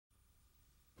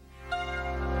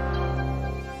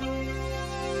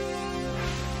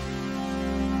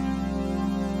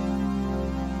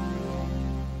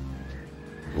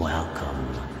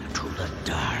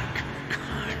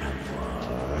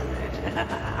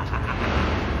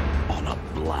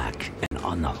black and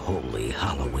unholy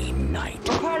Halloween night.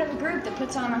 We're part of a group that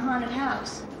puts on a haunted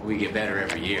house. We get better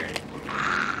every year.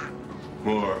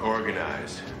 More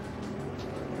organized.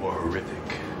 More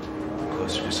horrific.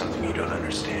 Closer to something you don't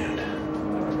understand.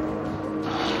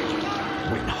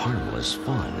 When harmless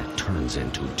fun turns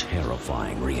into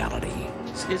terrifying reality.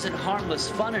 This isn't harmless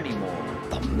fun anymore.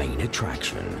 The main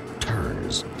attraction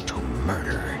turns to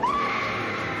murder.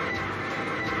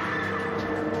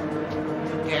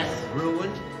 Death,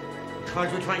 ruin.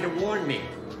 Cards were trying to warn me.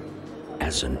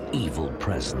 As an evil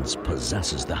presence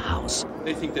possesses the house.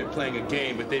 They think they're playing a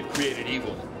game, but they've created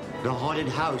evil. The haunted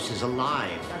house is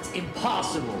alive. That's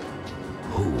impossible.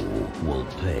 Who will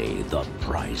pay the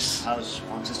price? House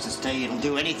wants us to stay. It'll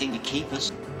do anything to keep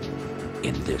us.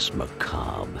 In this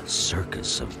macabre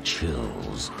circus of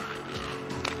chills,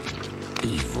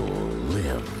 evil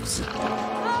lives.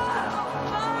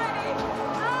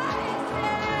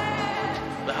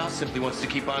 The house simply wants to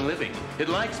keep on living. It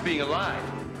likes being alive.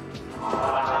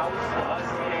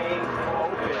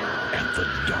 At the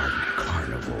dark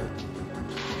carnival,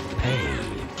 pay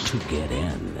to get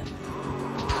in.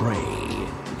 Pray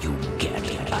you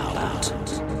get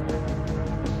out.